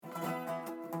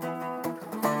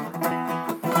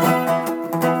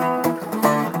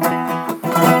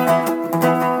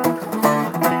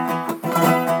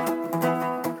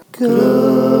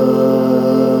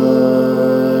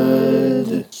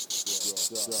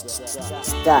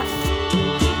Stuff.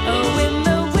 Oh, in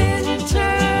the winter,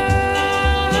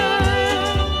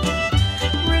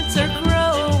 roots are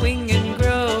growing and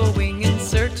growing and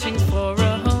searching for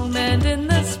a home. And in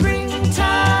the springtime,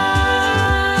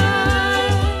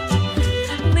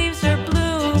 leaves are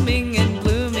blooming and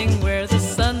blooming where the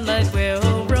sunlight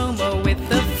will roam. Oh, with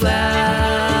the flowers,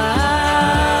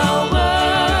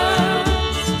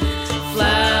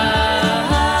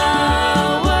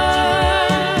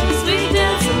 we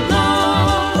dance along.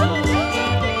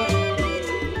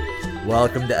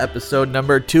 Welcome to episode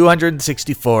number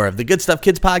 264 of the Good Stuff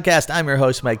Kids podcast. I'm your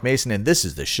host, Mike Mason, and this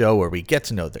is the show where we get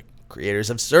to know the creators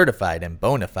of certified and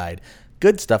bona fide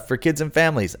good stuff for kids and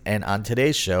families. And on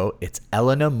today's show, it's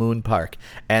Elena Moon Park.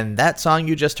 And that song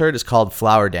you just heard is called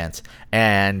Flower Dance.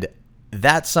 And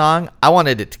that song, I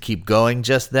wanted it to keep going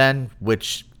just then,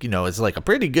 which, you know, is like a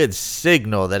pretty good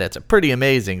signal that it's a pretty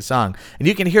amazing song. And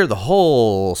you can hear the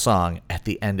whole song at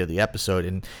the end of the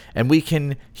episode. And we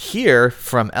can hear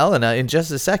from Elena in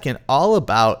just a second all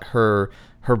about her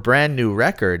brand new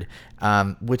record,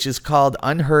 which is called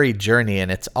Unhurried Journey,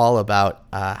 and it's all about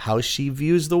how she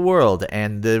views the world.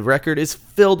 And the record is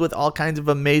filled with all kinds of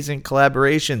amazing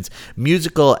collaborations,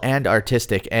 musical and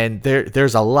artistic. And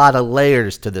there's a lot of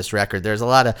layers to this record. There's a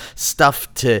lot of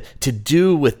stuff to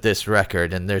do with this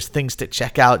record, and there's things to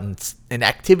check out and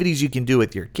activities you can do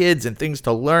with your kids and things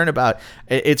to learn about.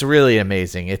 It's really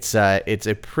amazing. It's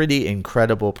a pretty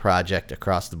incredible project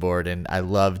across the board, and I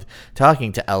loved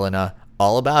talking to Elena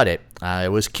all about it. I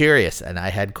was curious and I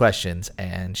had questions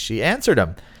and she answered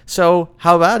them. So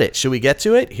how about it? Should we get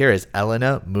to it? Here is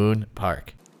Elena Moon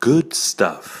Park. Good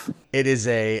stuff. It is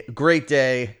a great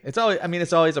day. It's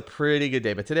always a pretty good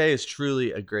day, but today is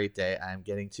truly a great day. I'm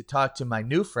getting to talk to my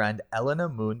new friend, Elena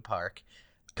Moon Park,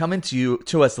 coming to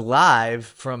us live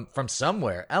from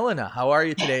somewhere. Elena, how are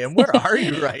you today? And where are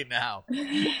you right now?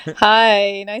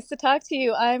 Hi, nice to talk to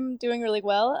you. I'm doing really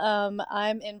well.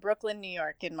 I'm in Brooklyn, New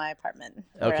York, in my apartment,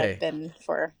 where Okay. I've been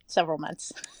for several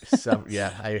months. So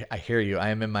yeah, I hear you. I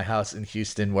am in my house in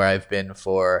Houston, where I've been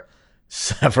for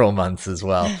several months as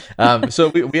well. So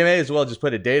we may as well just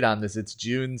put a date on this. It's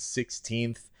June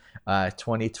 16th,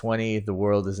 2020. The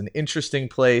world is an interesting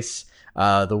place.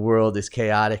 The world is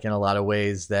chaotic in a lot of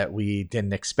ways that we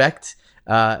didn't expect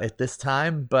at this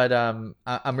time, but I'm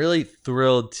really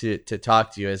thrilled to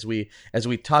talk to you. As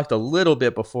we talked a little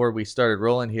bit before we started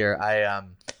rolling here,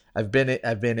 I've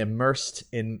been immersed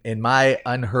in my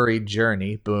unhurried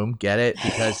journey. Boom, get it?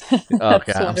 Because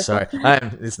okay, I'm sorry,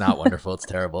 it's not wonderful. It's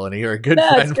terrible. And you're a good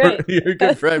friend. You're a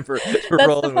good friend for That's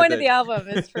rolling the point with of it. the album,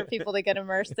 is for people to get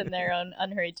immersed in their own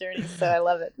unhurried journeys. So I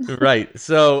love it. Right.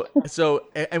 So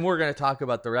and we're going to talk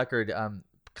about the record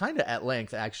kind of at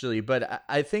length, actually, but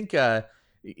I think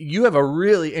you have a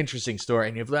really interesting story,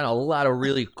 and you've done a lot of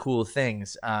really cool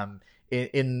things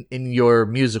in your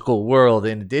musical world,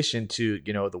 in addition to,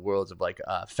 you know, the worlds of like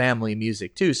family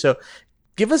music too. So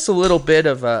give us a little bit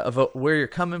of where you're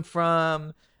coming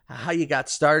from, how you got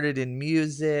started in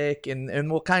music, and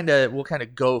we'll kind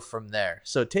of go from there.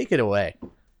 So take it away.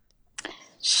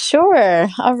 Sure.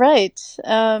 All right.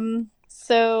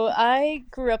 So I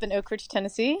grew up in Oak Ridge,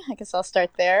 Tennessee. I guess I'll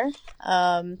start there.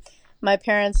 My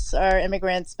parents are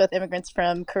immigrants, both immigrants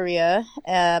from Korea,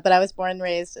 but I was born and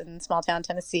raised in small town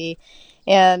Tennessee.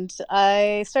 And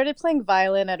I started playing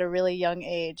violin at a really young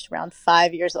age, around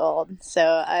 5 years old.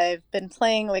 So I've been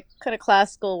playing like kind of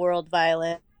classical world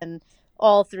violin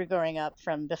all through growing up,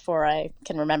 from before I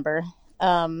can remember.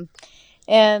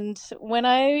 And when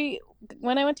I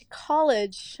went to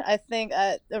college, I think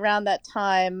around that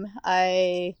time,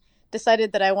 I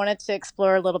decided that I wanted to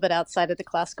explore a little bit outside of the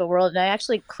classical world. And I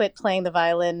actually quit playing the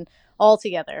violin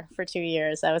altogether for 2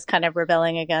 years. I was kind of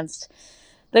rebelling against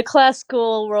the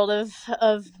classical world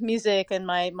of music and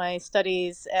my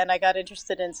studies. And I got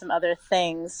interested in some other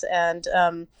things. And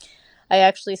I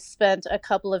actually spent a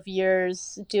couple of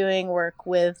years doing work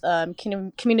with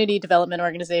community development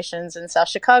organizations in South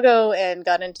Chicago, and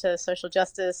got into social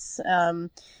justice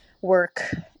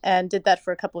work, and did that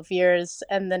for a couple of years,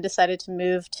 and then decided to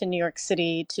move to New York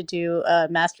City to do a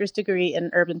master's degree in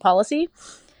urban policy.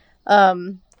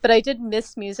 But I did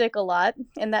miss music a lot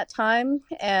in that time.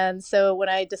 And so when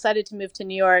I decided to move to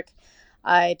New York,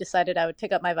 I decided I would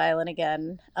pick up my violin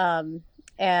again,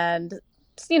 and,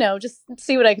 you know, just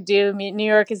see what I could do. New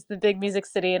York is the big music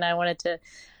city, and I wanted to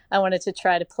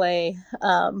try to play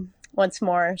once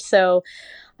more. So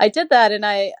I did that. And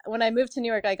when I moved to New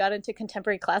York, I got into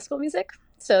contemporary classical music.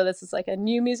 So this is like a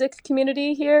new music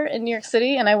community here in New York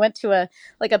City. And I went to a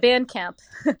band camp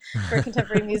for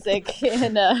contemporary music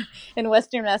in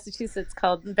Western Massachusetts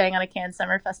called Bang on a Can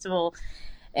Summer Festival.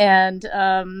 And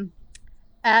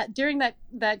during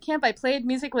that camp, I played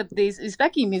music with these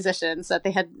Uzbeki musicians that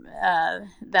they had.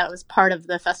 That was part of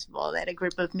the festival. They had a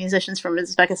group of musicians from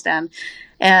Uzbekistan,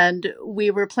 and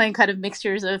we were playing kind of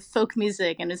mixtures of folk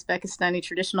music and Uzbekistani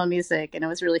traditional music, and it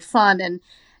was really fun. And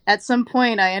at some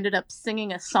point, I ended up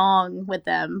singing a song with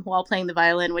them while playing the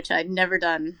violin, which I'd never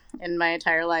done in my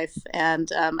entire life.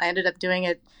 And I ended up doing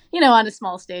it, on a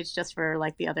small stage just for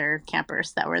like the other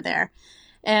campers that were there.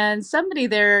 And somebody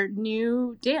there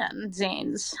knew Dan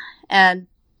Zanes and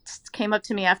came up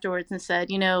to me afterwards and said,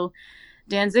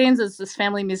 Dan Zanes is this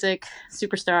family music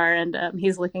superstar, and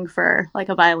he's looking for like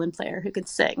a violin player who could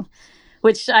sing,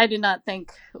 which I did not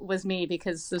think was me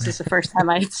because this is the first time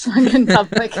I had sung in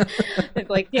public.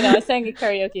 I sang at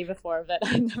karaoke before, but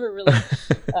I never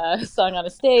really sung on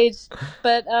a stage.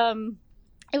 But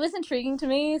it was intriguing to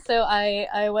me. So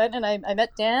I went and I met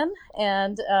Dan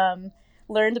and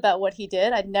learned about what he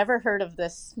did. I'd never heard of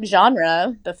this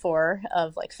genre before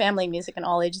of like family music and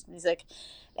all ages music,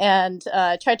 and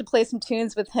tried to play some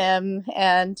tunes with him,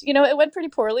 and it went pretty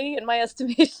poorly in my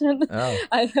estimation. Oh.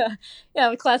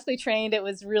 I'm classically trained. It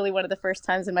was really one of the first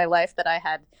times in my life that I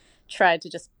had tried to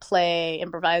just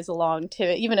improvise along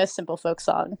to even a simple folk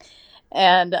song.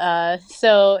 And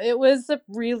so it was a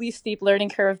really steep learning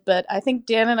curve, but I think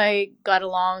Dan and I got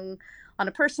along on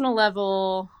a personal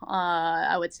level.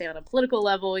 I would say on a political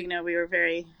level, we were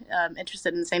very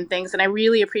interested in the same things, and I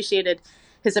really appreciated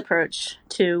his approach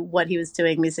to what he was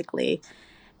doing musically.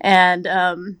 And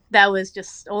that was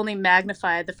just only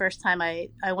magnified the first time I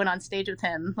went on stage with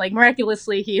him. Like,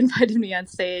 miraculously, he invited me on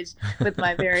stage with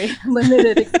my very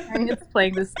limited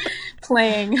experience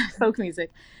playing folk music.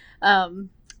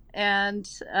 And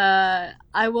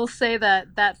I will say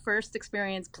that first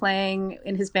experience playing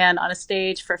in his band on a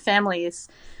stage for families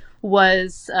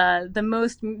was the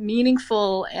most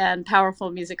meaningful and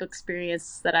powerful musical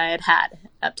experience that I had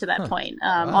up to that point.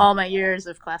 Wow. All my years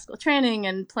of classical training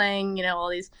and playing, all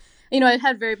these, I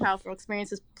had very powerful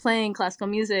experiences playing classical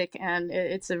music, and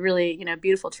it's a really,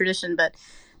 beautiful tradition. But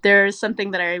there's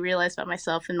something that I realized about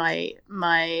myself, and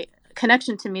my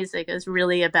connection to music is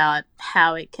really about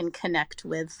how it can connect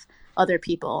with other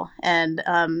people, and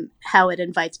how it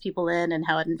invites people in, and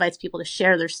how it invites people to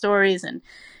share their stories, and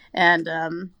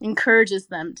encourages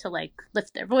them to like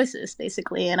lift their voices,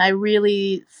 basically. And I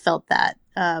really felt that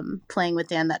playing with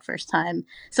Dan that first time.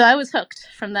 So I was hooked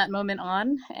from that moment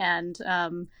on, and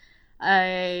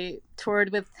I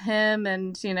toured with him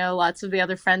and lots of the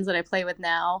other friends that I play with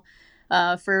now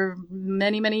for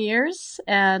many, many years.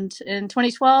 And in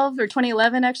 2012 or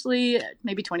 2011, actually,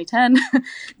 maybe 2010,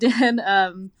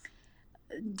 Dan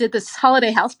did this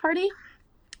holiday house party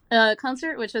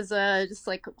concert, which was just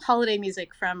like holiday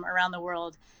music from around the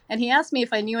world. And he asked me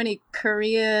if I knew any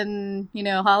Korean,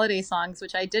 holiday songs,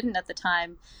 which I didn't at the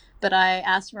time. But I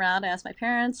asked around, I asked my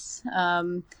parents,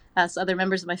 asked other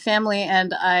members of my family,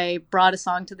 and I brought a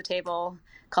song to the table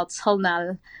called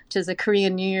Seolnal, which is a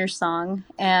Korean New Year song.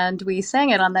 And we sang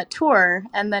it on that tour.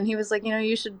 And then he was like,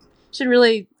 you should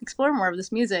really explore more of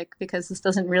this music, because this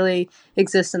doesn't really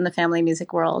exist in the family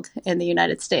music world in the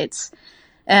United States.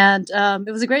 And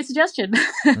it was a great suggestion.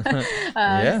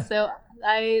 Yeah. So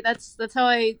that's how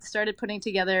I started putting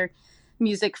together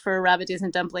music for Rabbit Days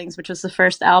and Dumplings, which was the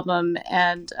first album.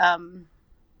 And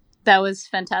that was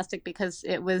fantastic, because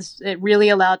it really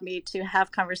allowed me to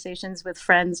have conversations with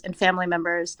friends and family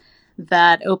members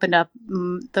that opened up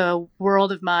the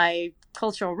world of my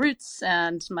cultural roots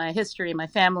and my history, my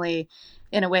family,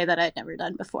 in a way that I'd never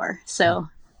done before. So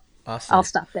awesome. I'll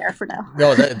stop there for now.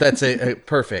 No, that's a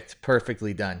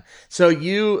perfectly done. So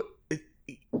you,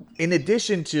 in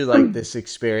addition to like this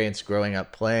experience growing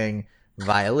up playing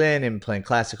violin and playing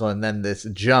classical, and then this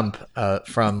jump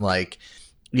from like,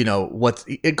 what's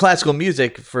in classical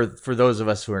music for those of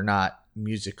us who are not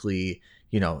musically,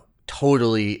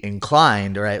 totally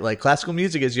inclined, right? Like, classical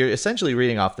music is, you're essentially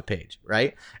reading off the page,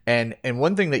 right? And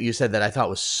one thing that you said that I thought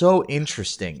was so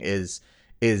interesting is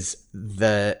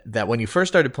that when you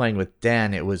first started playing with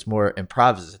Dan, it was more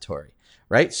improvisatory,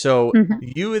 right? So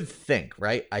you would think,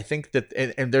 right? I think that,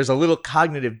 and there's a little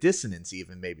cognitive dissonance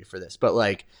even maybe for this, but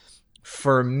like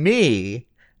for me,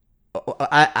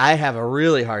 I have a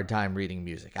really hard time reading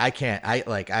music. I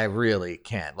really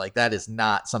can't. Like, that is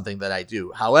not something that I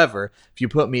do. However, if you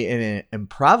put me in an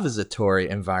improvisatory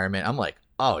environment, I'm like,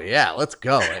 oh yeah, let's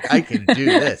go. Like, I can do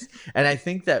this. And I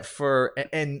think that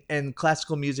and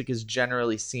classical music is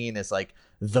generally seen as like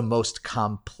the most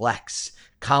complex,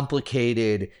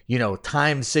 complicated,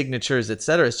 time signatures,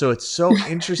 etc. So it's so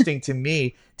interesting to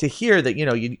me to hear that,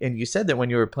 and you said that when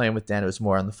you were playing with Dan, it was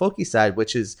more on the folky side,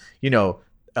 which is,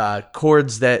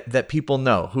 chords that people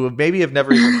know who maybe have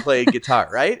never even played guitar,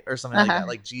 right? Or something like Uh-huh. that,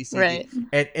 like G, C, D. Right.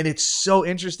 And it's so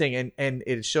interesting. And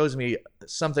it shows me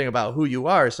something about who you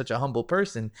are, such a humble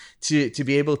person, to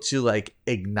be able to like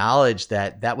acknowledge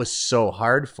that was so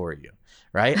hard for you.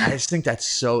 Right. I just think that's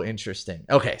so interesting.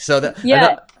 Okay. So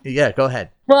Yeah. yeah, go ahead.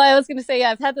 Well, I was going to say,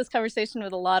 yeah, I've had this conversation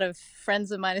with a lot of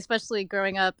friends of mine, especially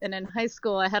growing up. And in high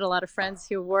school, I had a lot of friends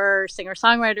who were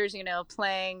singer-songwriters,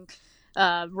 playing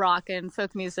rock and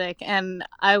folk music. And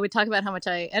I would talk about how much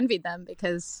I envied them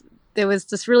because there was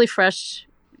this really fresh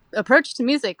approach to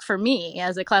music for me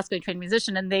as a classically trained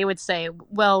musician. And they would say,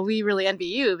 well, we really envy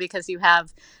you because you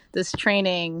have this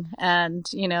training and,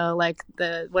 like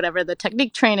the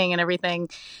technique training and everything.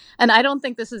 And I don't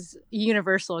think this is a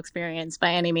universal experience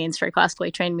by any means for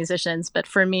classically trained musicians. But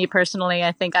for me personally,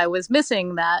 I think I was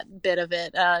missing that bit of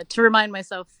it to remind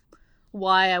myself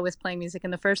why I was playing music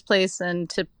in the first place and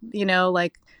to,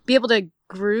 like be able to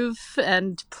groove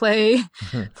and play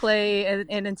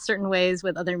in certain ways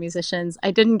with other musicians.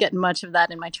 I didn't get much of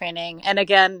that in my training. And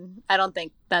again, I don't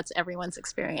think that's everyone's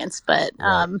experience, but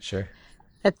Right, sure.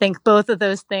 I think both of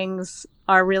those things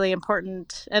are really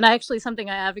important. And actually something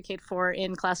I advocate for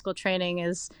in classical training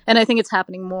is, and I think it's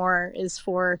happening more, is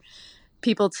for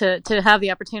people to have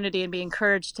the opportunity and be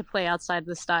encouraged to play outside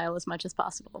the style as much as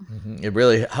possible.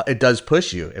 Mm-hmm. It does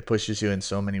push you. It pushes you in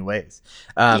so many ways.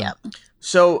 Yeah.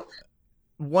 So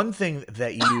one thing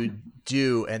that you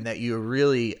do and that you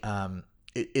really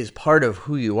is part of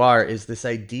who you are is this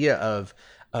idea of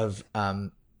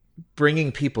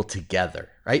bringing people together,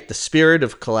 right? The spirit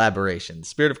of collaboration. The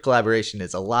spirit of collaboration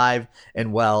is alive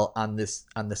and well on this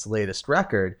latest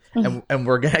record, and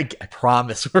I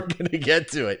promise we're gonna get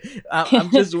to it.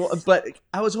 But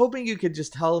I was hoping you could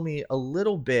just tell me a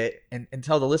little bit and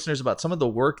tell the listeners about some of the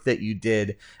work that you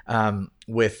did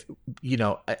with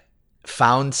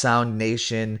Found Sound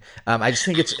Nation. I just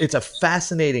think it's a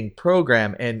fascinating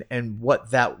program and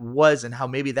what that was and how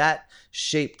maybe that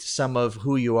shaped some of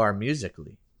who you are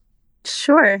musically.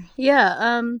 Sure.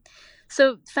 Yeah.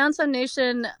 So Found Sound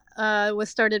Nation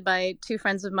was started by two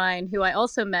friends of mine who I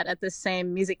also met at this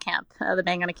same music camp, the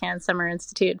Bang on a Can Summer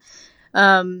Institute.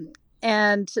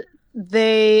 And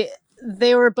they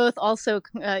were both also,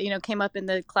 came up in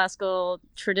the classical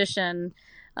tradition,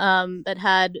 that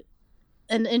had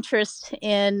an interest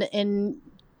in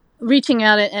reaching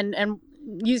out and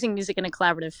using music in a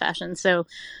collaborative fashion. So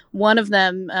one of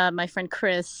them, my friend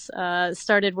Chris,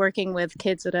 started working with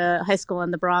kids at a high school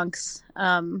in the Bronx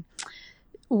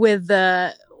with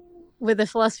the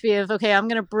philosophy of, okay, we're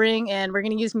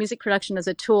going to use music production as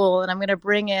a tool, and I'm going to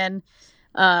bring in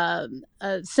a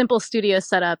simple studio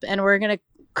setup, and we're going to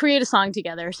create a song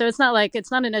together. So it's not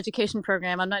an education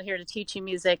program. I'm not here to teach you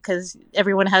music because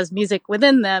everyone has music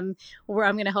within them, where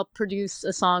I'm going to help produce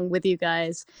a song with you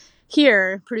guys.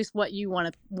 Here, produce what you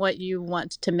want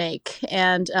to make,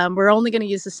 and we're only going to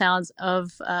use the sounds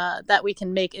of that we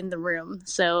can make in the room.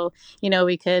 So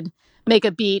we could make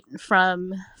a beat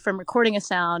from recording a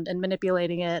sound and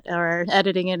manipulating it or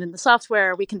editing it in the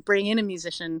software. We can bring in a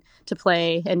musician to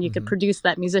play, and you could produce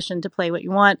that musician to play what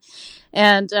you want,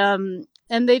 and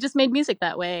they just made music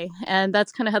that way, and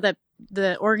that's kind of how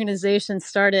the organization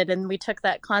started. And we took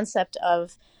that concept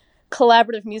of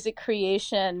collaborative music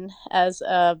creation as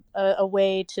a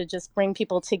way to just bring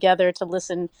people together to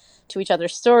listen to each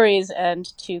other's stories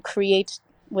and to create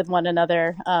with one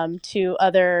another, to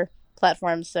other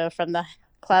platforms. So from the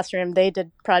classroom, they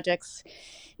did projects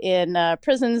in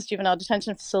prisons, juvenile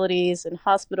detention facilities, and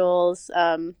hospitals.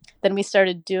 Then we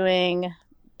started doing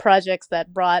projects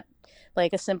that brought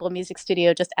like a simple music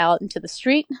studio just out into the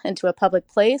street, into a public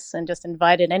place, and just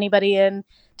invited anybody in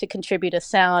to contribute a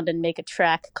sound and make a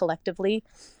track collectively.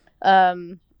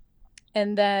 And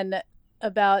then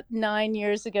about 9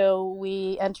 years ago,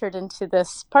 we entered into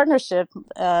this partnership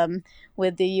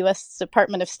with the U.S.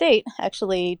 Department of State,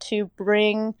 actually, to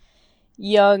bring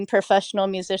young professional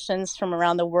musicians from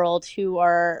around the world who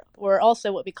were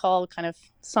also what we call kind of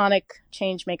sonic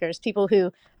change makers, people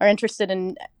who are interested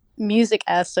in music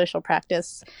as social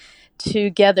practice,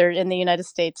 together in the United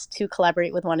States to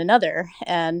collaborate with one another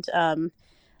and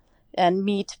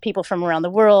meet people from around the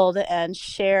world and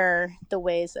share the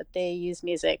ways that they use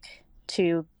music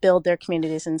to build their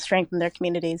communities and strengthen their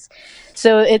communities.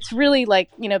 So it's really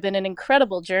been an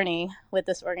incredible journey with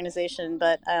this organization.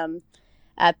 But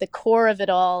at the core of it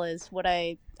all is what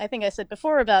I think I said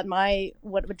before about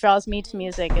what draws me to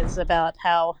music is about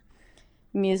how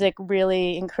music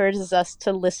really encourages us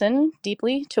to listen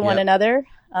deeply to one another.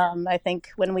 I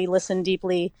think when we listen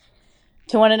deeply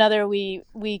to one another, we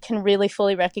can really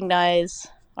fully recognize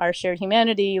our shared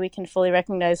humanity. We can fully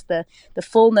recognize the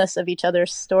fullness of each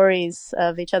other's stories,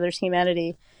 of each other's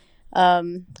humanity,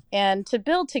 and to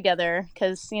build together.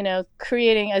 Because,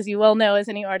 creating, as you well know, as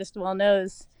any artist well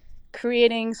knows,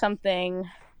 creating something,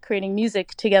 creating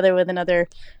music together with another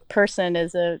person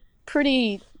is a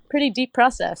pretty deep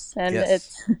process, and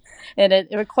Yes. it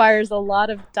requires a lot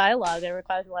of dialogue. It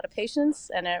requires a lot of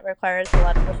patience, and it requires a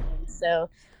lot of listening. So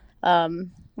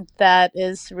um, that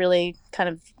is really kind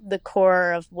of the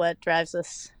core of what drives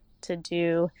us to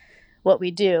do what we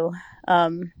do.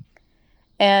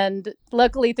 And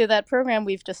luckily, through that program,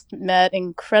 we've just met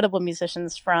incredible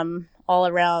musicians from all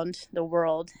around the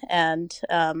world, and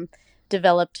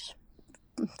developed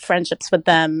friendships with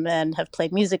them, and have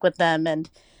played music with them, and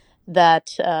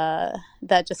that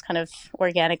just kind of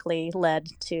organically led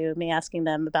to me asking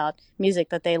them about music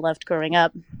that they loved growing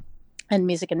up, and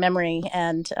music and memory,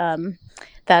 and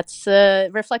that's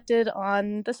reflected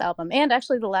on this album, and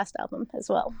actually the last album as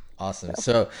well. Awesome.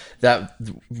 So that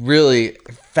really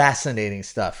fascinating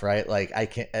stuff, right? Like I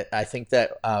think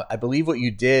that I believe what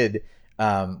you did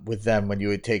with them when you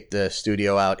would take the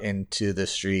studio out into the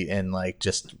street and like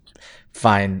just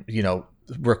find,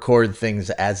 record things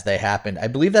as they happened. I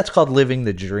believe that's called living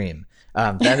the dream.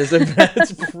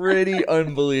 That's pretty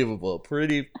unbelievable,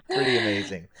 pretty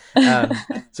amazing.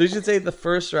 So you should say the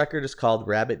first record is called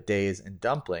Rabbit Days and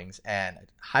Dumplings, and I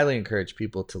highly encourage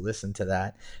people to listen to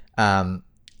that. And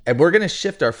we're going to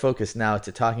shift our focus now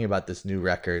to talking about this new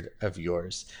record of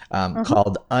yours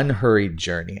called Unhurried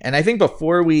Journey. And I think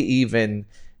before we even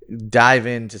dive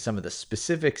into some of the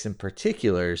specifics and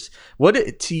particulars, what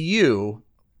to you,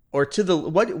 or to the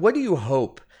what do you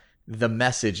hope the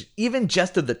message, even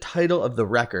just of the title of the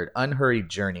record, Unhurried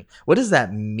Journey, what does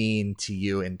that mean to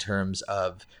you in terms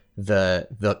of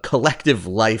the collective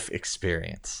life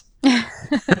experience?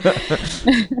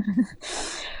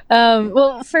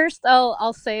 Well, first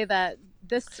I'll say that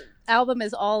this album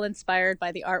is all inspired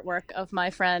by the artwork of my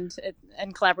friend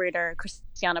and collaborator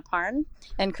Christiana Parn.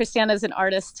 And Christiana is an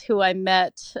artist who I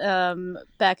met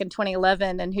back in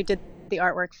 2011, and who did the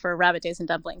artwork for Rabbit Days and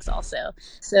Dumplings also.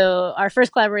 So our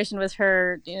first collaboration was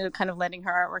her, kind of lending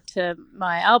her artwork to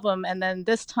my album, and then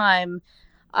this time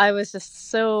I was just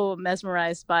so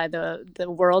mesmerized by the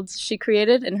worlds she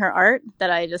created in her art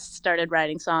that I just started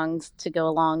writing songs to go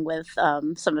along with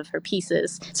some of her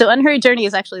pieces. So Unhurried Journey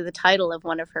is actually the title of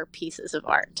one of her pieces of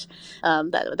art.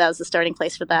 That was the starting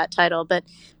place for that title. But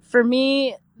for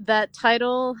me, that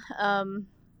title, I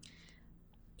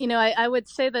would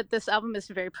say that this album is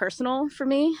very personal for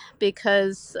me,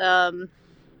 because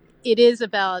it is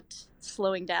about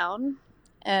slowing down.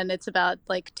 And it's about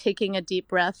like taking a deep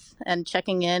breath and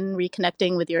checking in,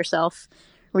 reconnecting with yourself,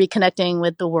 reconnecting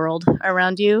with the world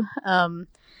around you.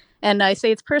 And I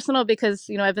say it's personal because,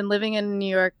 I've been living in New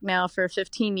York now for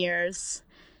 15 years.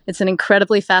 It's an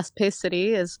incredibly fast-paced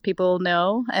city, as people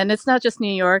know. And it's not just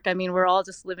New York. I mean, we're all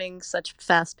just living such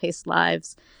fast-paced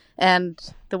lives. And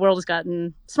the world has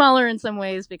gotten smaller in some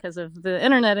ways because of the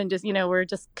internet, and just, we're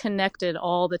just connected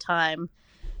all the time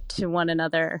to one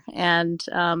another. And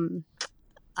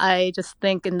I just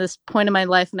think in this point in my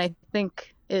life, and I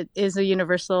think it is a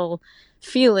universal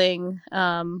feeling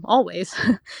always,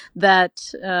 that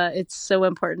it's so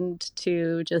important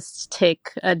to just take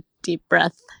a deep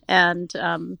breath and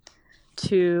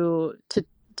to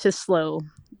slow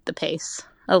the pace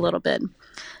a little bit.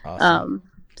 Awesome.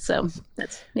 So awesome.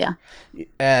 That's, yeah.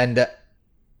 And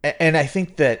I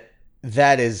think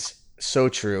that is so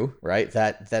true, right?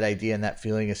 That idea and that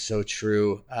feeling is so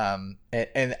true.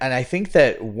 And I think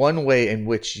that one way in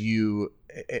which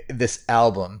this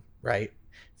album, right,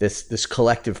 this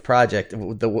collective project,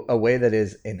 a way that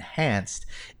is enhanced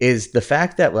is the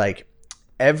fact that like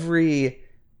every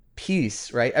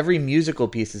piece, right, every musical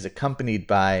piece is accompanied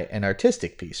by an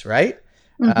artistic piece, right?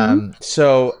 Mm-hmm.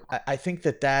 So I think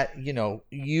that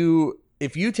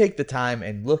if you take the time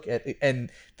and look at it,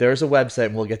 and there's a website,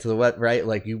 and we'll get to the web, right?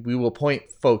 Like we will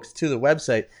point folks to the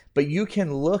website, but you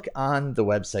can look on the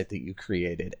website that you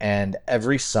created, and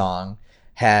every song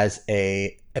has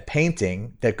a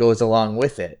painting that goes along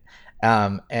with it.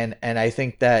 And I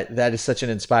think that is such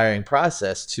an inspiring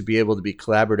process to be able to be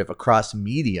collaborative across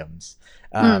mediums.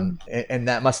 And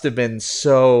that must have been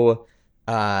so,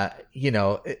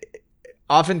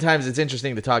 oftentimes it's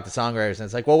interesting to talk to songwriters, and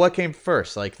it's like, well, what came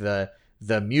first? Like the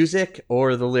music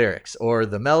or the lyrics or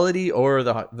the melody or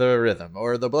the rhythm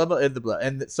or the blah, blah, and the blah.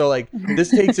 And so like this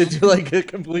takes it to like a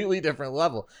completely different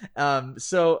level.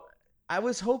 So I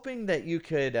was hoping that you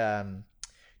could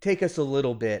take us a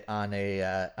little bit on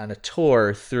a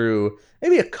tour through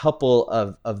maybe a couple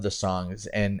of the songs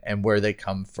and where they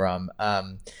come from.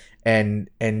 and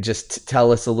just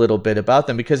tell us a little bit about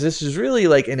them, because this is really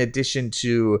like in addition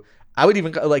to, I would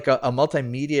even like a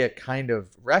multimedia kind of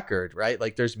record, right?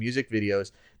 Like there's music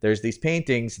videos, there's these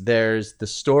paintings, there's the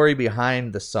story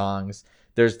behind the songs,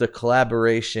 there's the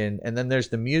collaboration, and then there's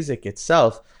the music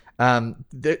itself.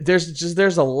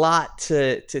 There's a lot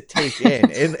to take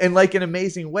in like an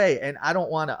amazing way, and I don't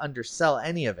want to undersell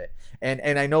any of it.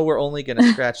 And I know we're only going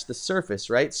to scratch the surface,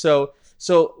 right? So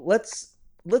let's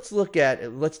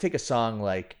take a song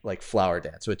like Flower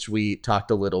Dance, which we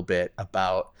talked a little bit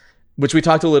about, which we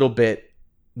talked a little bit,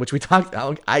 which we talked,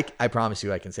 I promise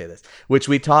you I can say this, which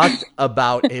we talked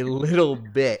about a little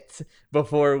bit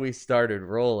before we started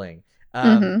rolling.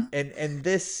 Mm-hmm. And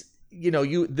this,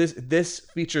 this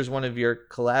features one of your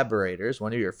collaborators,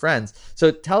 one of your friends. So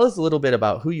tell us a little bit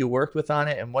about who you worked with on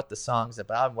it and what the song's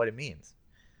about and what it means.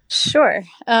 Sure.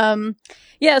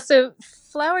 Yeah, so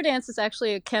Flower Dance is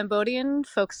actually a Cambodian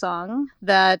folk song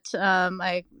that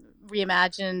I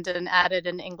reimagined and added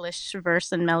an English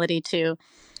verse and melody to.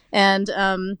 And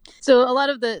so a lot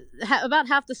of about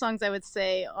half the songs I would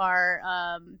say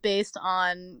are based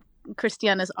on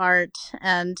Christiana's art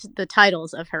and the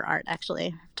titles of her art,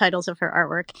 actually, titles of her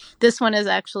artwork. This one is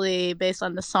actually based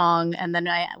on the song, and then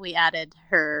we added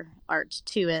her art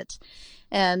to it.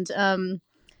 And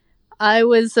I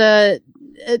was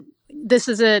this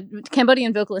is a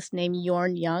Cambodian vocalist named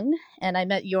Yorn Young, and I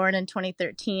met Yorn in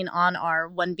 2013 on our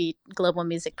One Beat Global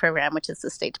Music Program, which is the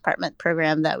State Department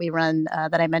program that we run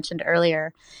that I mentioned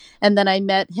earlier. And then I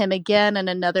met him again in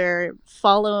another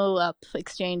follow-up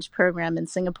exchange program in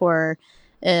Singapore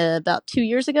about 2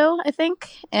 years ago, I think.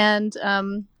 And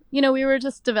we were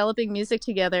just developing music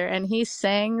together, and he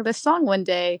sang this song one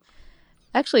day,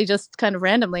 actually just kind of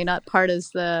randomly, not part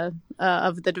of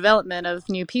the development of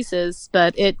new pieces,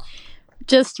 but it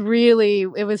just really,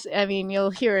 it was, I mean, you'll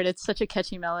hear it, it's such a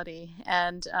catchy melody,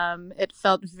 and it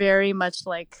felt very much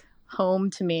like home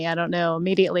to me. I don't know,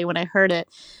 immediately when I heard it,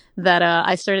 that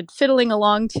I started fiddling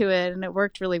along to it, and it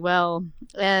worked really well.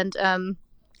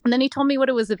 And then he told me what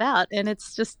it was about, and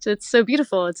it's so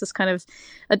beautiful. It's just kind of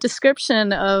a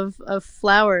description of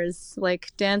flowers,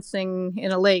 like dancing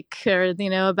in a lake, or,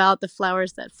 about the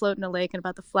flowers that float in a lake and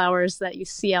about the flowers that you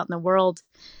see out in the world.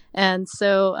 And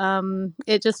so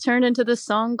it just turned into this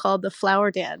song called The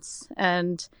Flower Dance.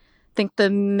 And I think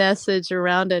the message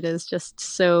around it is just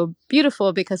so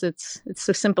beautiful because it's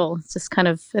so simple. It's just kind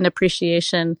of an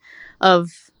appreciation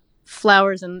of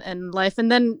flowers and life.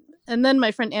 And then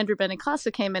my friend Andrew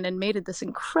Benincasa came in and made this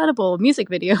incredible music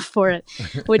video for it,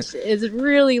 which is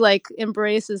really like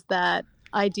embraces that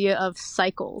idea of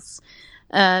cycles.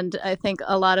 And I think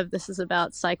a lot of this is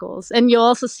about cycles. And you'll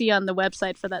also see on the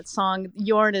website for that song,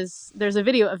 there's a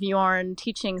video of Yorn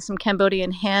teaching some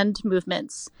Cambodian hand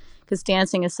movements, because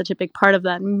dancing is such a big part of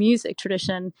that music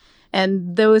tradition.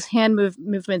 And those hand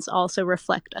movements also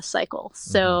reflect a cycle.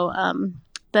 So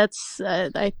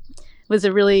it was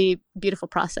a really beautiful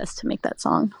process to make that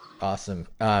song. Awesome.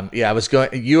 Yeah,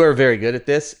 you are very good at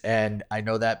this, and I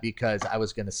know that because I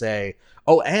was going to say,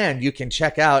 oh, and you can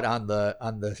check out on the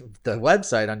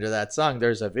website under that song,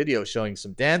 there's a video showing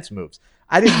some dance moves.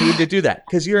 I didn't need to do that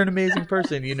because you're an amazing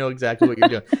person. You know exactly what you're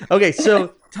doing. Okay,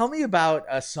 so tell me about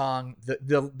a song,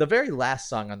 the very last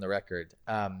song on the record,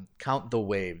 Count the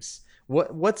Waves.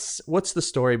 What's the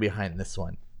story behind this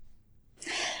one?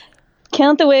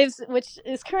 Count the Waves, which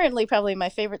is currently probably my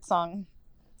favorite song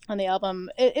on the album.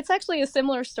 It's actually a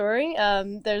similar story.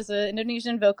 There's an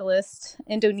Indonesian vocalist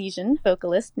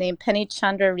named Penny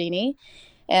Chandrarini,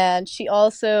 and she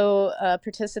also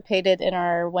participated in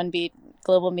our One Beat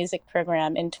Global Music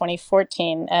Program in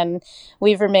 2014, and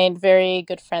we've remained very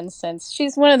good friends since.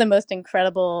 She's one of the most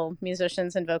incredible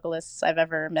musicians and vocalists I've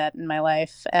ever met in my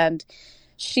life, and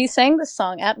she sang the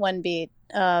song at One Beat,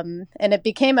 and it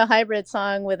became a hybrid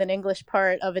song with an English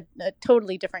part of a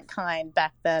totally different kind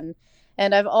back then.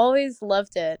 And I've always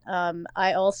loved it.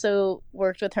 I also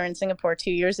worked with her in Singapore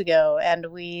 2 years ago, and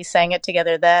we sang it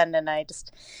together then. And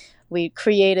we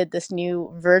created this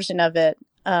new version of it.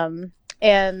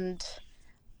 And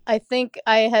I think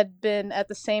I had been at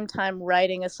the same time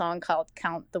writing a song called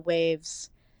Count the Waves,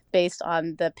 based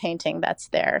on the painting that's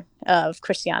there of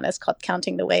Christiana's called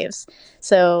Counting the Waves.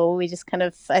 So we just kind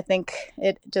of, I think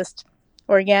it just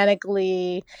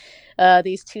organically,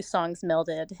 these two songs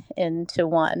melded into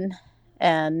one.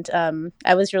 And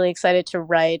I was really excited to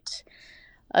write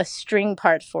a string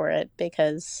part for it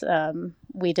because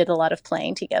we did a lot of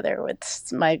playing together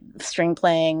with my string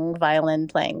playing, violin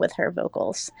playing with her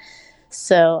vocals.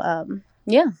 So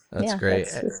Yeah, That's yeah, great.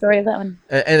 that's the story of that one.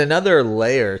 And another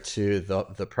layer to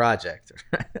the project,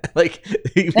 like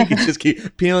we could just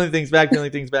keep peeling things back,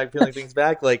 peeling things back, peeling things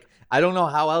back. Like I don't know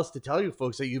how else to tell you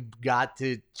folks that you've got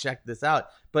to check this out.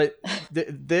 But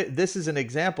this is an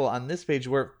example on this page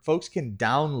where folks can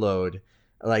download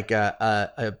like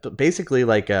basically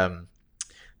like not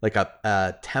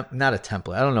a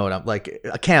template. I don't know what I'm like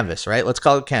a canvas, right? Let's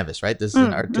call it canvas, right? This is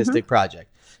an Mm-hmm. artistic project.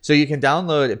 So you can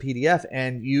download a PDF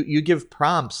and you give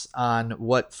prompts on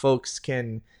what folks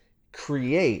can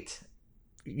create,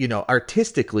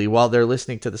 artistically while they're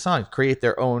listening to the song, create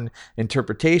their own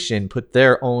interpretation, put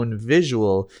their own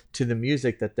visual to the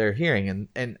music that they're hearing.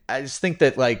 And I just think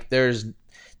that like there's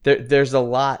a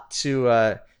lot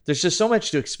to there's just so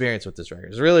much to experience with this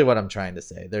record is really what I'm trying to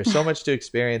say. There's so much to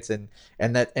experience, and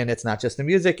it's not just the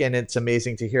music, and it's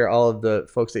amazing to hear all of the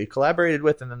folks that you collaborated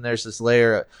with, and then there's this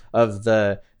layer of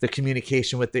the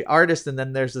communication with the artist, and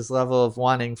then there's this level of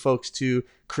wanting folks to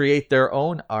create their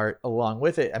own art along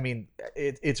with it. I mean,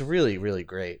 it's really, really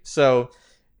great. So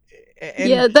and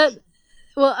Yeah, that.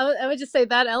 Well, I would just say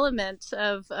that element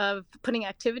of putting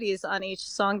activities on each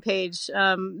song page,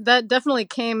 that definitely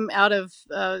came out of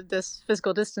this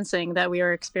physical distancing that we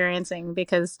were experiencing,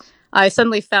 because I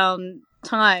suddenly found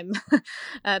time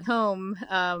at home,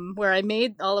 where I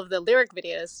made all of the lyric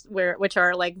videos, which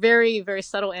are like very, very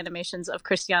subtle animations of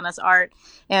Christiana's art,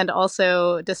 and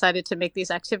also decided to make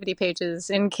these activity pages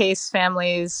in case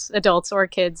families, adults or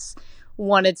kids,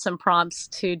 wanted some prompts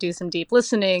to do some deep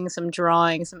listening, some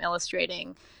drawing, some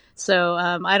illustrating. So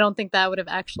I don't think that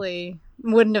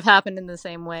wouldn't have happened in the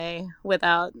same way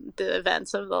without the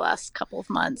events of the last couple of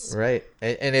months. right,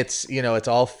 and it's it's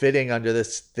all fitting under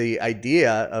the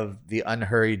idea of the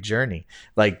unhurried journey.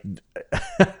 Like,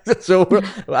 so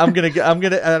I'm gonna.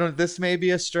 I don't. This may be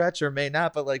a stretch or may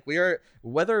not, but like we are,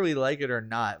 whether we like it or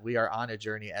not, we are on a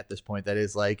journey at this point that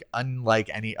is like unlike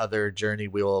any other journey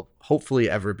we will hopefully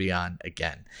ever be on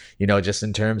again. Just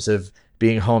in terms of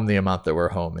being home the amount that we're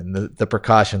home and the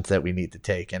precautions that we need to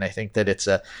take. And I think that it's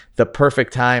the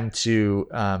perfect time to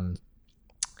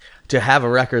have a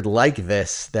record like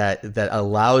this that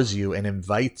allows you and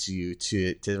invites you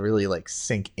to really like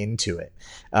sink into it.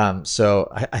 So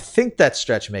I think that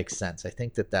stretch makes sense. I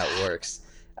think that works.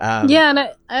 Yeah, and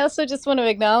I also just want to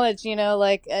acknowledge,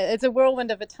 like it's a whirlwind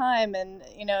of a time, and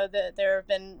there have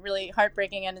been really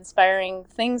heartbreaking and inspiring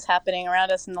things happening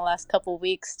around us in the last couple of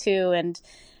weeks too, and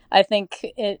I think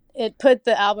it put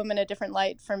the album in a different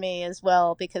light for me as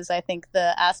well, because I think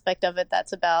the aspect of it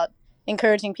that's about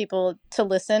encouraging people to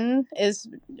listen has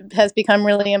become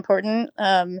really important,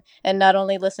 and not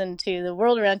only listen to the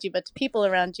world around you, but to people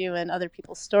around you and other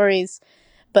people's stories,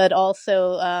 but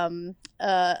also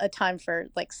a time for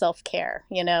like self-care,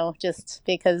 just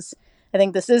because I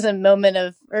think this is a moment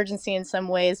of urgency in some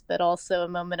ways, but also a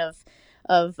moment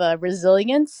of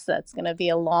resilience. That's going to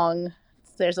be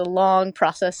there's a long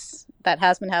process that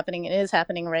has been happening and is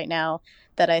happening right now,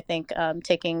 that I think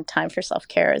taking time for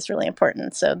self-care is really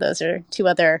important. So those are two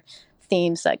other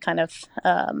themes that kind of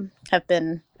I've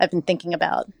been thinking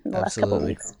about in the last couple of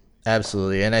weeks.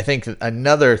 Absolutely. And I think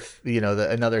another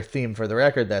another theme for the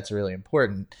record that's really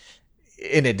important,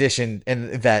 in addition,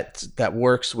 and that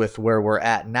works with where we're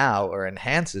at now, or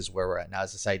enhances where we're at now,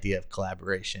 is this idea of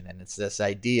collaboration. And it's this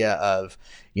idea of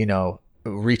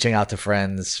reaching out to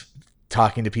friends,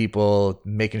 talking to people,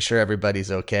 making sure everybody's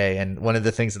okay. And one of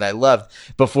the things that I loved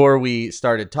before we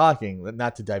started talking,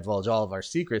 not to divulge all of our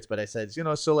secrets, but I said,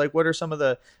 so like, what are some of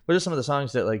the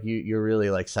songs that like you're really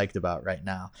like psyched about right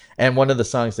now? And one of the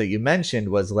songs that you mentioned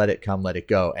was Let It Come, Let It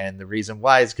Go. And the reason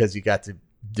why is because you got to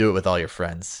do it with all your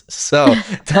friends. So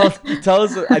tell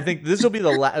us, I think this will be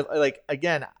the last, like,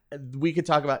 again, we could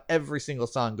talk about every single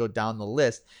song, go down the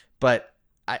list, but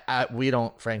we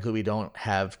don't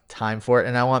have time for it.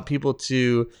 And I want people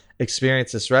to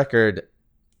experience this record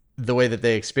the way that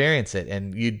they experience it.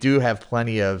 And you do have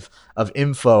plenty of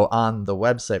info on the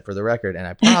website for the record. And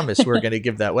I promise we're going to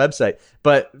give that website.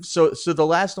 But so the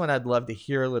last one I'd love to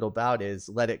hear a little about is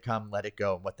Let It Come, Let It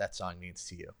Go, and what that song means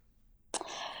to you.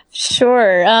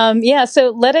 Sure. Yeah.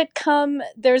 So Let It Come,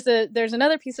 there's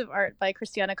another piece of art by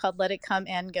Christiana called Let It Come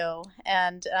and Go.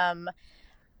 And,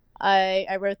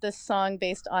 I wrote this song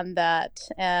based on that,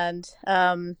 and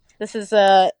this is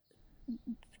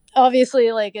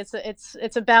obviously like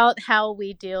it's about how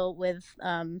we deal with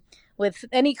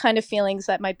any kind of feelings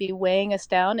that might be weighing us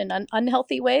down in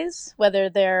unhealthy ways, whether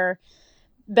they're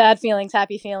bad feelings,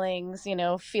 happy feelings,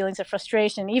 feelings of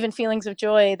frustration, even feelings of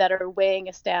joy that are weighing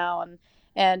us down,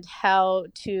 and how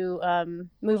to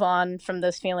move on from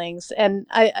those feelings. And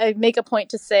I make a point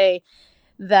to say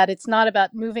that it's not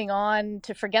about moving on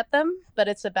to forget them, but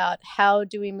it's about how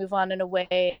do we move on in a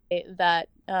way that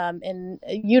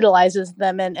utilizes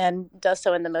them and does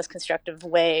so in the most constructive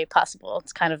way possible.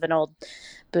 It's kind of an old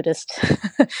Buddhist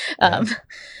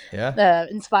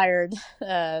inspired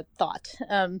thought.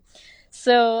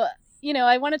 So,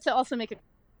 I wanted to also make a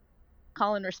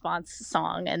call and response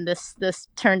song, and this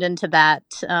turned into that.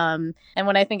 And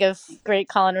when I think of great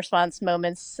call and response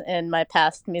moments in my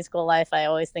past musical life, I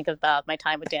always think about my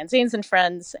time with Dan Zanes and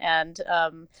friends. And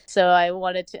so I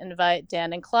wanted to invite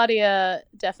Dan and Claudia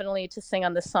definitely to sing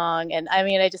on the song. And I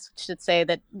mean, I just should say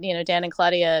that, Dan and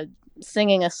Claudia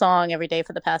singing a song every day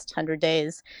for the past 100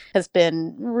 days has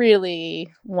been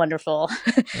really wonderful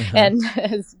and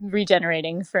is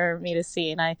regenerating for me to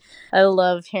see. And I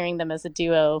love hearing them as a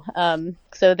duo.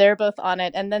 So they're both on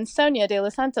it. And then Sonia de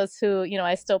los Santos, who,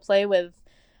 I still play with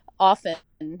often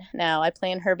now. I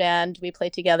play in her band. We play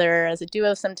together as a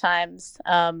duo sometimes.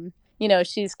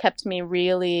 She's kept me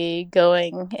really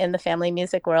going in the family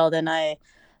music world, and I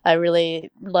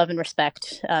really love and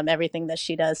respect everything that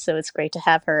she does. So it's great to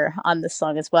have her on this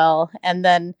song as well. And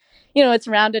then, it's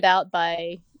rounded out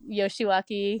by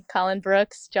Yoshiwaki, Colin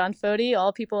Brooks, John Fody,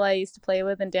 all people I used to play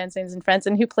with in Dan Zanes and Friends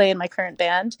and who play in my current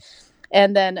band.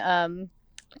 And then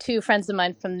two friends of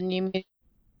mine from the new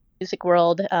music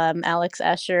world, Alex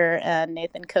Asher and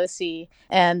Nathan Kosi,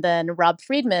 and then Rob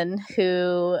Friedman,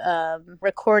 who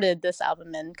recorded this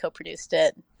album and co-produced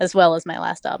it, as well as my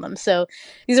last album. So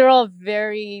these are all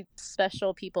very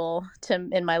special people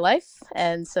in my life,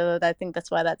 and so I think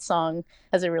that's why that song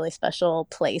has a really special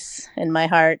place in my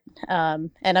heart.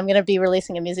 And I'm going to be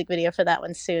releasing a music video for that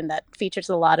one soon that features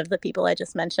a lot of the people I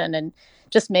just mentioned, and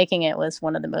just making it was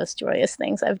one of the most joyous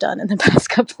things I've done in the past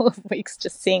couple of weeks,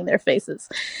 just seeing their faces.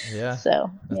 Yeah.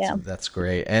 So that's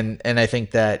great. And I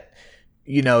think that,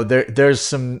 there's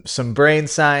some brain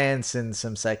science and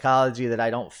some psychology that I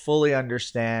don't fully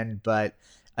understand, but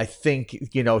I think,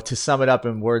 to sum it up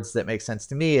in words that make sense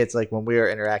to me, it's like when we are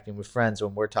interacting with friends,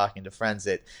 when we're talking to friends,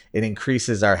 it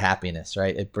increases our happiness,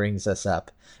 right? It brings us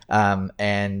up.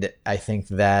 And I think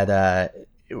that,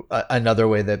 another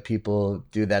way that people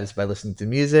do that is by listening to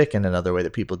music, and another way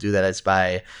that people do that is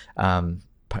by,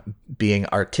 being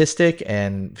artistic,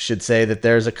 and should say that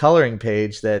there's a coloring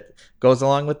page that goes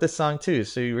along with this song too.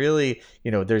 So you really,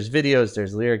 there's videos,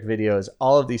 there's lyric videos,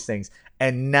 all of these things.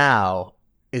 And now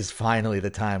is finally the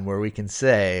time where we can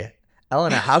say,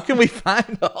 Elena, how can we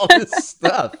find all this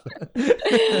stuff?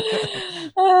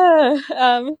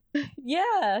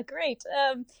 Yeah, great.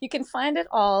 You can find it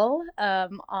all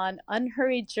on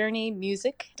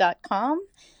unhurriedjourneymusic.com.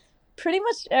 Pretty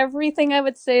much everything I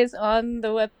would say is on the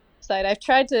website. I've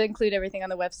tried to include everything on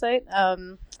the website.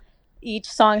 Each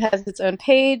song has its own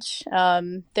page.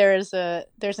 There's an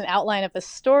outline of a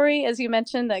story, as you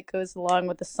mentioned, that goes along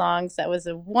with the songs. That was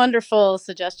a wonderful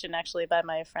suggestion, actually, by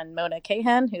my friend Mona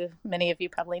Cahan, who many of you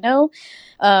probably know.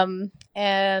 And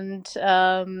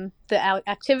the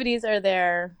activities are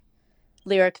there.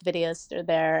 Lyric videos are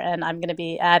there, and I'm going to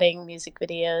be adding music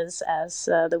videos as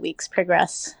the weeks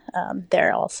progress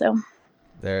there also.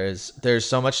 There's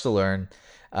so much to learn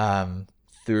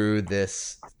through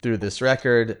this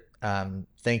record.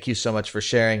 Thank you so much for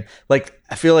sharing. Like,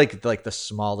 I feel like the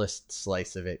smallest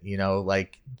slice of it,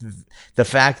 like the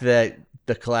fact that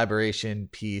the collaboration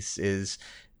piece is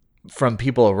from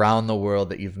people around the world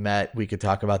that you've met. We could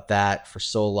talk about that for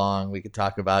so long. We could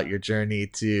talk about your journey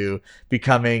to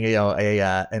becoming,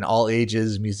 an all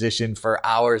ages musician for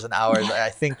hours and hours. I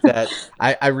think that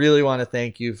I really want to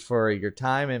thank you for your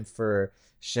time and for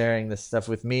sharing this stuff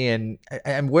with me. And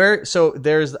so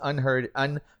there's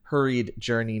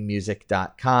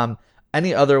unhurriedjourneymusic.com.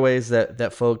 Any other ways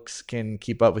that folks can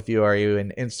keep up with you? Are you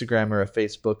an Instagram or a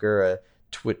Facebook or a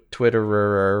Twitter?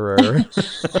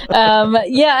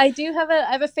 Yeah, I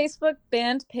have a Facebook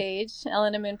band page,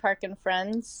 Elena Moon Park and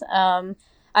Friends.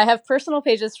 I have personal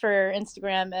pages for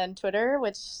Instagram and Twitter,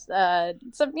 which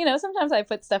sometimes I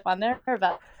put stuff on there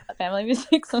about family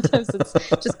music. Sometimes it's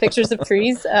just pictures of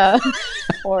trees,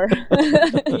 or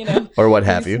or what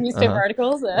have you, newspaper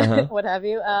articles, what have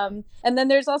you. And then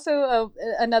there's also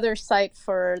another site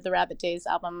for the Rabbit Days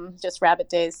album, just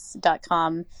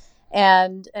rabbitdays.com.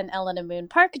 and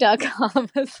elenamoonpark.com.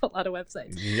 That's a lot of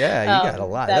websites. Yeah, you got a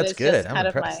lot. That's good. I'm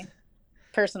impressed. Of my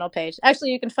personal page.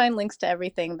 Actually, you can find links to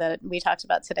everything that we talked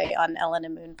about today on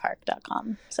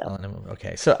elenamoonpark.com. So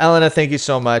okay. So Elena, thank you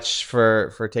so much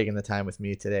for taking the time with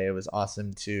me today. It was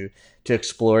awesome to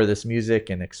explore this music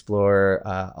and explore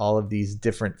all of these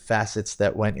different facets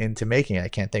that went into making it. I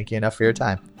can't thank you enough for your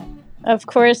time. Of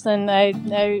course, and I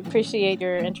appreciate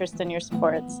your interest and your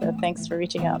support. So thanks for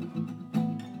reaching out.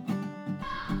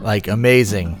 Like,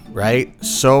 amazing, right?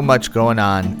 So much going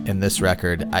on in this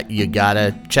record. You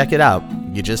gotta check it out.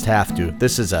 You just have to.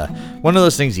 This is one of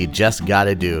those things you just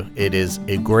gotta do. It is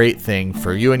a great thing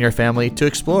for you and your family to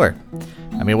explore.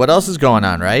 I mean, what else is going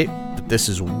on, right? But this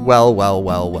is well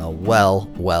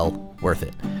worth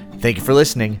it. Thank you for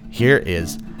listening. Here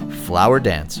is Flower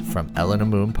Dance from Elena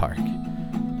Moon Park.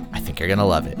 I think you're gonna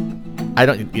love it.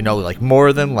 Like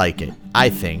more than like it. I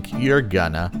think you're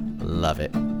gonna love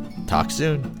it. Talk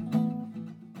soon.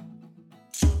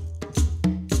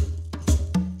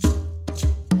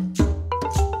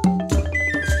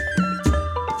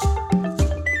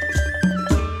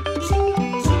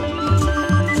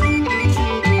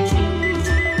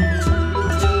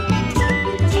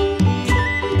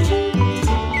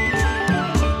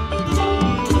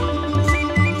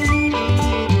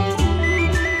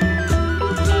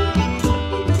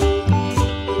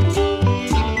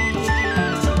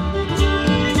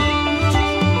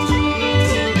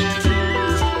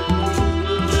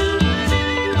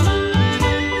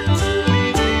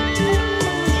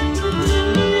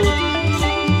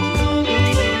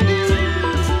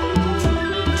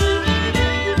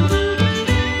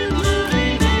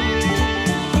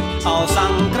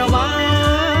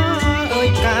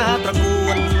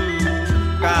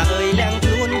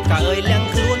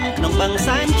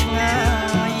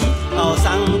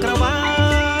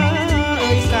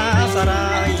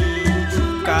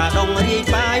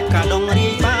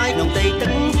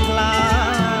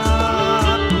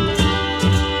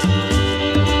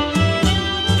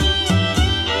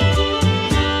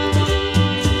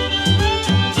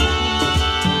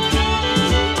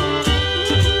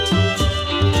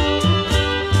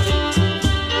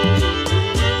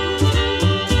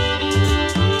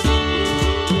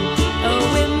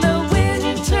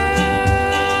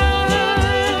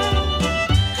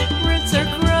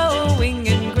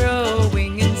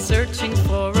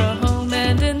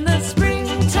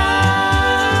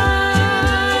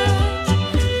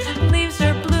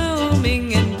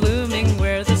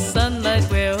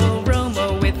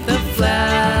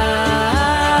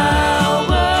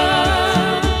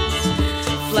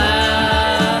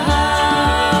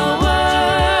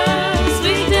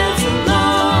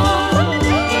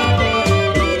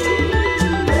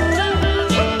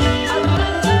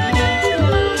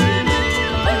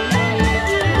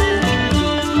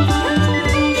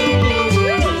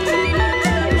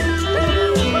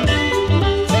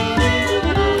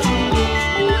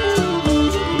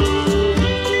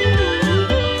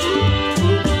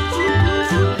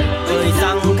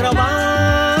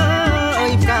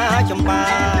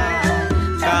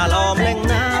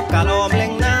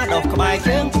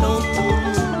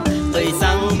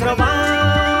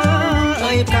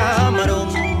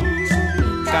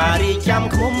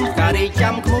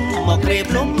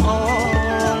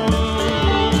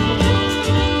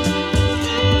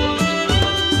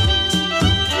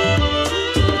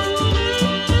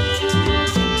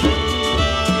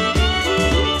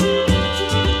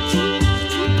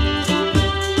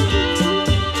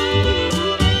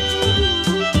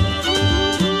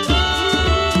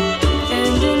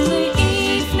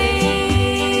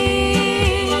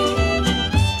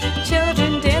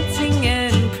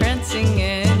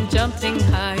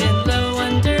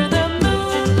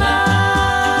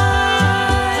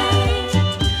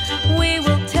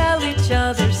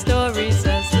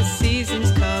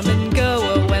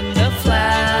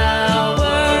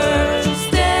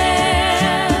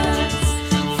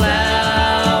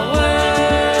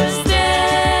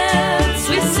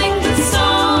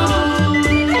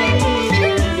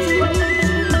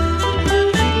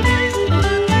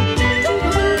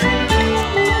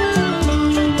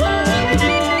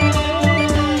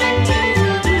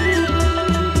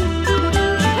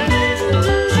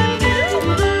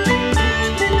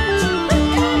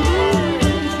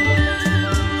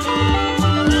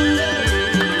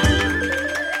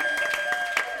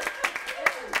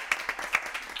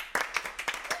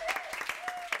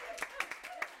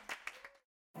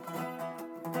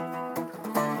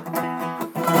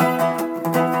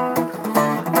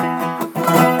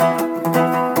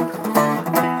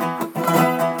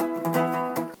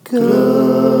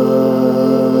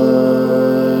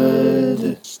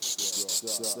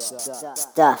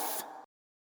 Stuff.